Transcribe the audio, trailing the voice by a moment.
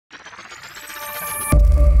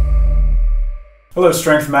Hello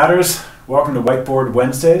Strength Matters, welcome to Whiteboard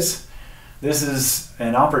Wednesdays. This is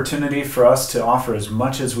an opportunity for us to offer as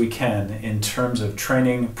much as we can in terms of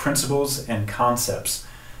training principles and concepts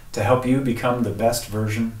to help you become the best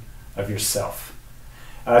version of yourself.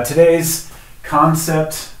 Today's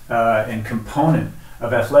concept and component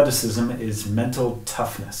of athleticism is mental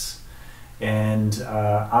toughness. And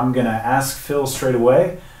I'm going to ask Phil straight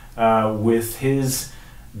away with his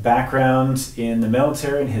background in the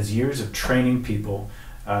military and his years of training people,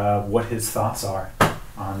 what his thoughts are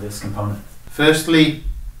on this component. Firstly,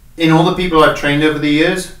 in all the people I've trained over the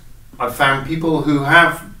years, I've found people who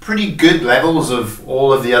have pretty good levels of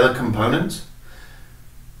all of the other components,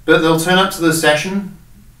 but they'll turn up to the session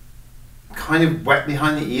kind of wet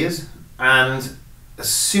behind the ears, and as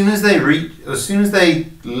soon as they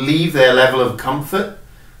leave their level of comfort,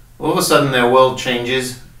 all of a sudden their world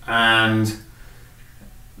changes and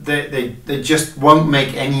they just won't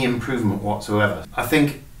make any improvement whatsoever. I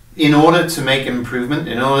think in order to make improvement,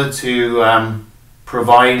 in order to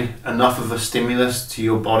provide enough of a stimulus to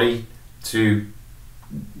your body to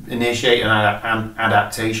initiate an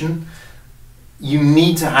adaptation, you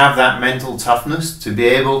need to have that mental toughness to be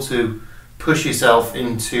able to push yourself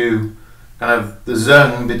into kind of the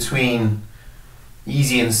zone between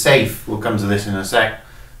easy and safe. We'll come to this in a sec.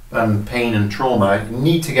 Pain and trauma. You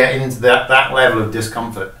need to get into that level of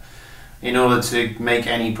discomfort in order to make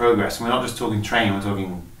any progress. And we're not just talking training, we're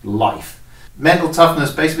talking life. Mental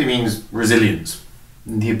toughness basically means resilience,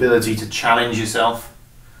 the ability to challenge yourself.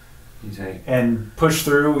 And push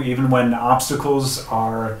through even when obstacles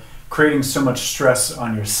are creating so much stress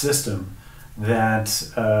on your system that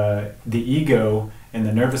the ego and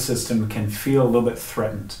the nervous system can feel a little bit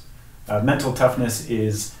threatened. Mental toughness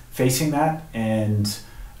is facing that and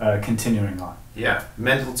continuing on. Yeah,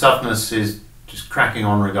 mental toughness is just cracking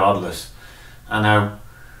on regardless. And now,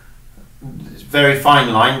 it's a very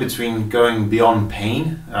fine line between going beyond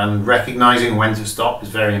pain and recognizing when to stop is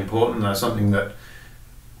very important. That's something that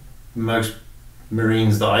most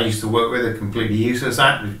Marines that I used to work with are completely useless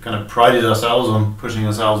at. We've kind of prided ourselves on pushing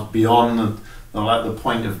ourselves beyond the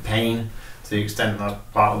point of pain, to the extent that's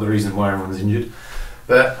part of the reason why everyone's injured.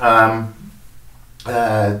 But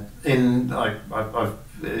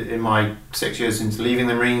in my 6 years since leaving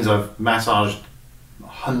the Marines, I've massaged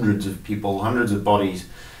hundreds of people, hundreds of bodies.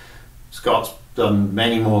 Scott's done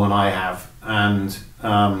many more than I have, and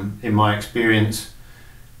in my experience,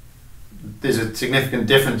 there's a significant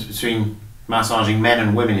difference between massaging men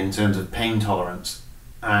and women in terms of pain tolerance,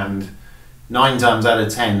 and 9 times out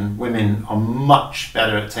of 10, women are much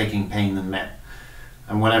better at taking pain than men.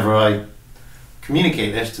 And whenever I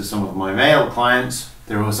communicate this to some of my male clients,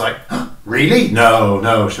 they're always like, oh, really?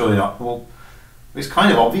 No, surely not. Well, it's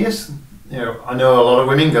kind of obvious. You know, I know a lot of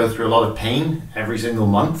women go through a lot of pain every single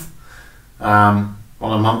month on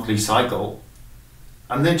a monthly cycle,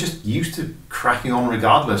 and they're just used to cracking on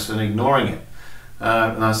regardless and ignoring it.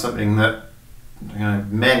 And that's something that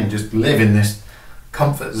men just live in this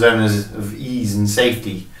comfort zone of ease and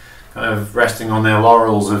safety, kind of resting on their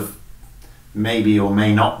laurels of maybe or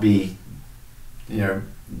may not be,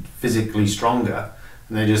 physically stronger.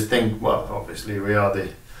 And they just think, well, obviously we are the,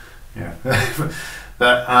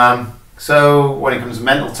 But so when it comes to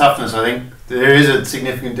mental toughness, I think there is a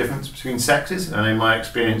significant difference between sexes, and in my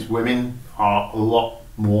experience, women are a lot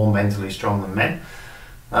more mentally strong than men.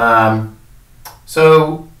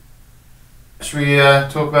 So should we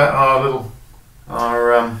talk about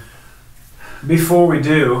Before we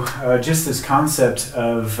do, just this concept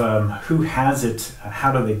of who has it,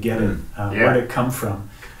 how do they get it, where did it come from?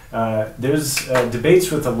 There's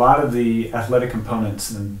debates with a lot of the athletic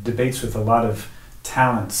components and debates with a lot of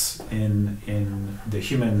talents in the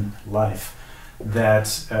human life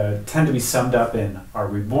that tend to be summed up in, are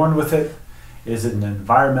we born with it? Is it an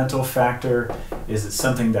environmental factor? Is it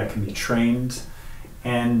something that can be trained?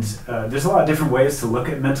 And there's a lot of different ways to look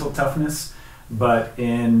at mental toughness, but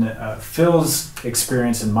in Phil's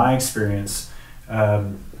experience and my experience,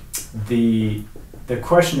 the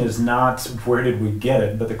question is not where did we get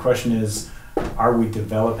it, but the question is, are we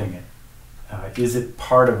developing it? Is it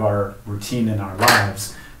part of our routine in our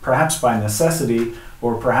lives, perhaps by necessity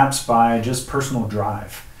or perhaps by just personal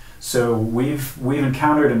drive? So we've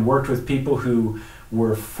encountered and worked with people who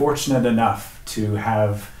were fortunate enough to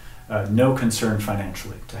have no concern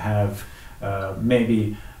financially, to have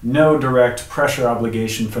maybe no direct pressure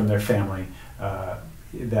obligation from their family.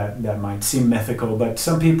 That might seem mythical, but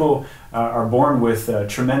some people are born with a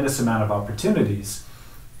tremendous amount of opportunities,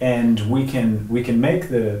 and we can make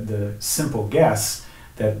the simple guess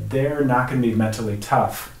that they're not going to be mentally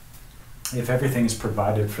tough if everything is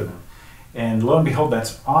provided for them. And lo and behold,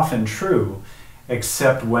 that's often true.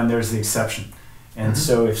 except when there's the exception. And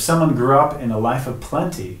so if someone grew up in a life of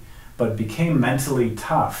plenty, but became mentally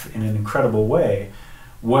tough in an incredible way,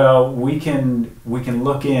 well, we can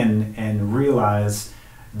look in and realize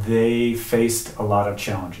they faced a lot of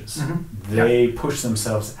challenges. They pushed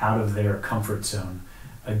themselves out of their comfort zone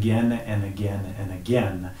again and again and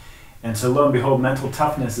again. And so lo and behold, mental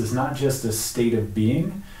toughness is not just a state of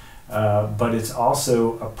being, but it's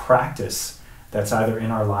also a practice that's either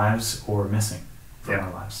in our lives or missing from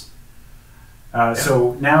our lives.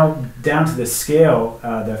 So now down to the scale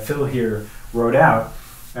that Phil here wrote out,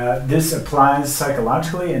 this applies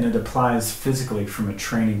psychologically and it applies physically from a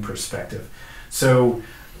training perspective. So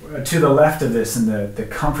to the left of this, in the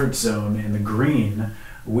comfort zone in the green,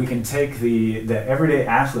 we can take the everyday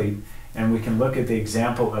athlete and we can look at the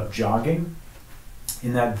example of jogging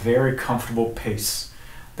in that very comfortable pace.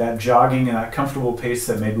 That jogging and that comfortable pace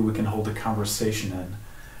that maybe we can hold a conversation in.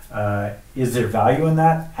 Is there value in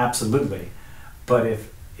that? Absolutely. But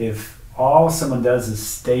if all someone does is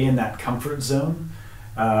stay in that comfort zone,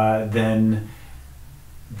 then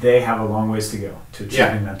they have a long ways to go to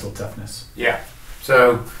achieving mental toughness. Yeah.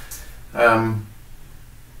 So,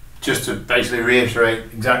 just to basically reiterate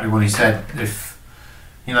exactly what he said, if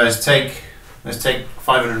let's take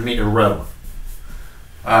 500-meter row.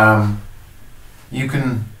 You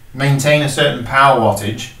can maintain a certain power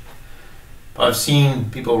wattage, but I've seen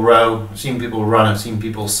people row, I've seen people run, I've seen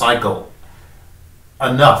people cycle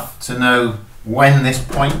enough to know when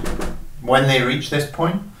they reach this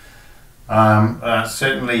point.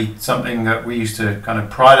 Certainly something that we used to kind of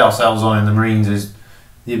pride ourselves on in the Marines is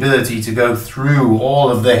the ability to go through all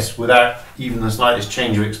of this without even the slightest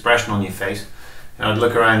change of expression on your face. I'd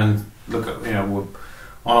look around and look at, we're on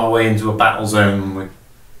our way into a battle zone and we're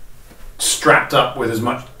strapped up with as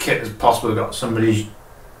much kit as possible. We've got somebody's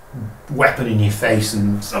weapon in your face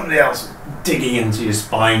and somebody else digging into your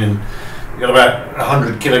spine, and you've got about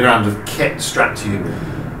 100 kilograms of kit strapped to you.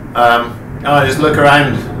 And I just look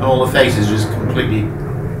around and all the faces just completely,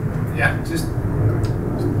 just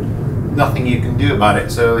nothing you can do about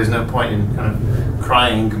it. So there's no point in kind of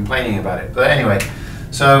crying and complaining about it. But anyway,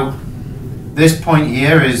 so this point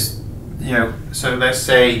here is, so let's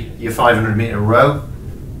say your 500-meter row.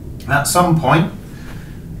 At some point,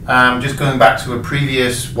 just going back to a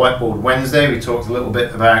previous Whiteboard Wednesday, we talked a little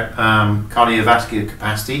bit about cardiovascular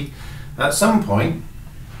capacity. At some point,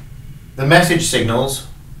 the message signals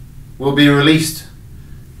will be released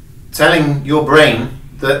telling your brain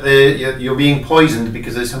that you're being poisoned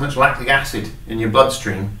because there's so much lactic acid in your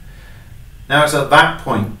bloodstream. Now it's at that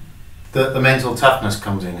point that the mental toughness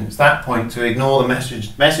comes in. It's that point to ignore the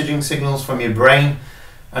messaging signals from your brain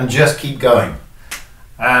and just keep going.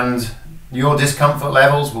 And your discomfort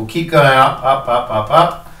levels will keep going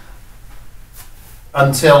up,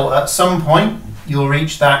 until at some point you'll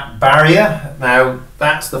reach that barrier. Now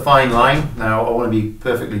that's the fine line. Now I want to be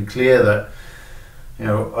perfectly clear that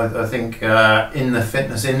I think in the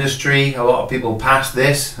fitness industry a lot of people pass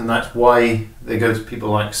this, and that's why they go to people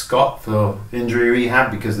like Scott for injury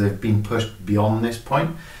rehab, because they've been pushed beyond this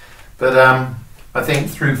point. But I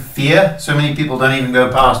think through fear, so many people don't even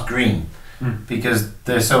go past green because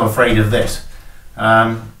they're so afraid of this.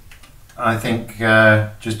 I think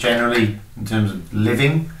just generally in terms of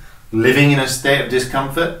living in a state of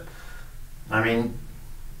discomfort, I mean,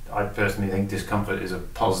 I personally think discomfort is a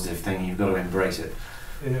positive thing. You've got to embrace it.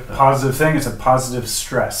 A positive thing, it's a positive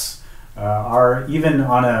stress. Even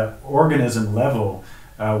on an organism level,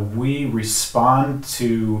 we respond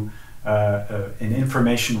to an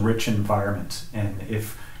information-rich environment, and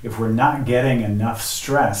if we're not getting enough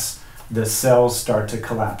stress, the cells start to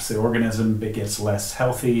collapse. The organism gets less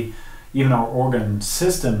healthy. Even our organ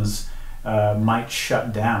systems might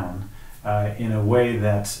shut down in a way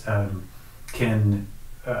that can,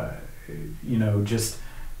 just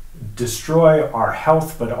destroy our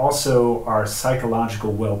health, but also our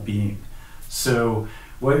psychological well-being. So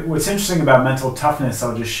what's interesting about mental toughness,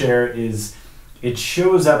 I'll just share, is it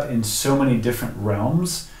shows up in so many different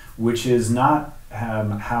realms, which is not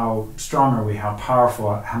how strong are we, how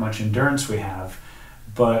powerful, how much endurance we have,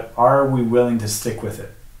 but are we willing to stick with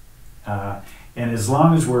it? And as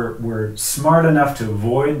long as we're smart enough to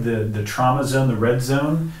avoid the trauma zone, the red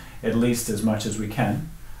zone, at least as much as we can,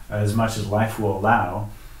 as much as life will allow,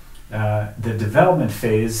 the development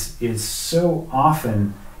phase is so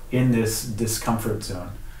often in this discomfort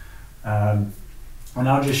zone. And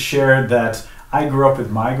I'll just share that I grew up with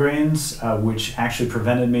migraines, which actually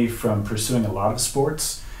prevented me from pursuing a lot of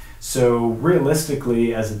sports. So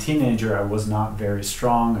realistically, as a teenager, I was not very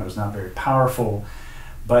strong, I was not very powerful,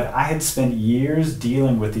 but I had spent years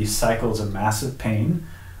dealing with these cycles of massive pain,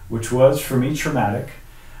 which was for me traumatic,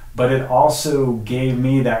 but it also gave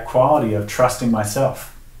me that quality of trusting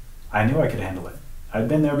myself. I knew I could handle it. I'd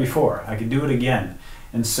been there before. I could do it again.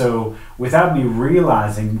 And so without me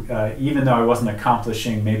realizing, even though I wasn't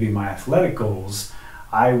accomplishing maybe my athletic goals,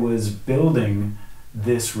 I was building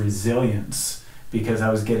this resilience because I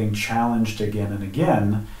was getting challenged again and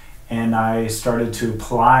again, and I started to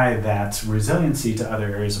apply that resiliency to other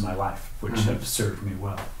areas of my life, which have served me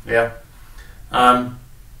well. Yeah.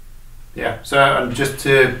 So just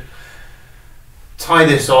to tie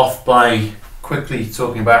this off by quickly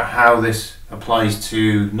talking about how this applies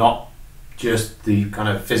to not just the kind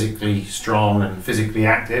of physically strong and physically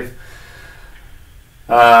active.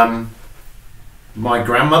 My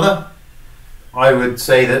grandmother, I would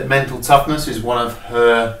say that mental toughness is one of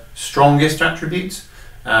her strongest attributes.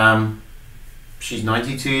 She's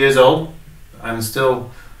 92 years old and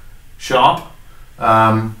still sharp,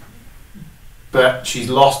 but she's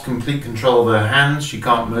lost complete control of her hands. She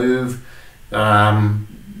can't move.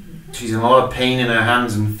 She's in a lot of pain in her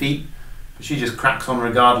hands and feet, but she just cracks on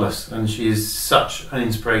regardless, and she is such an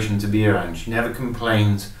inspiration to be around. She never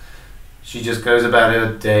complains. She just goes about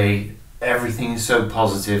her day. Everything is so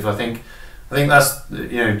positive. I think that's,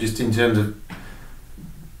 just in terms of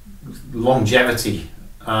longevity,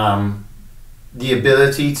 the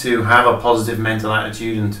ability to have a positive mental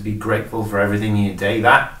attitude and to be grateful for everything in your day,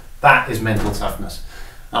 that is mental toughness.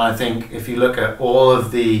 And I think if you look at all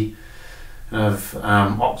of the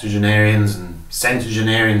octogenarians and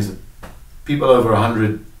centenarians, people over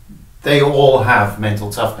 100, they all have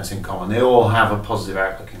mental toughness in common. They all have a positive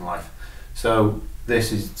outlook in life. So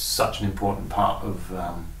this is such an important part of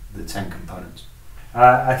the 10 components.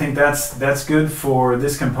 I think that's good for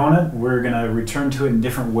this component. We're going to return to it in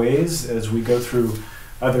different ways as we go through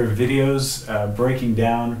other videos, breaking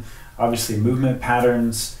down obviously movement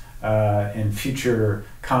patterns and future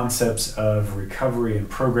concepts of recovery and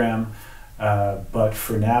program. But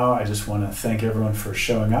for now, I just want to thank everyone for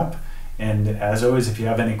showing up. And as always, if you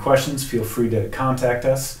have any questions, feel free to contact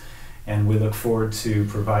us. And we look forward to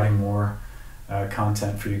providing more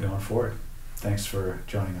content for you going forward. Thanks for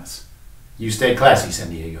joining us. You stay classy, San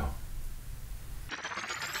Diego.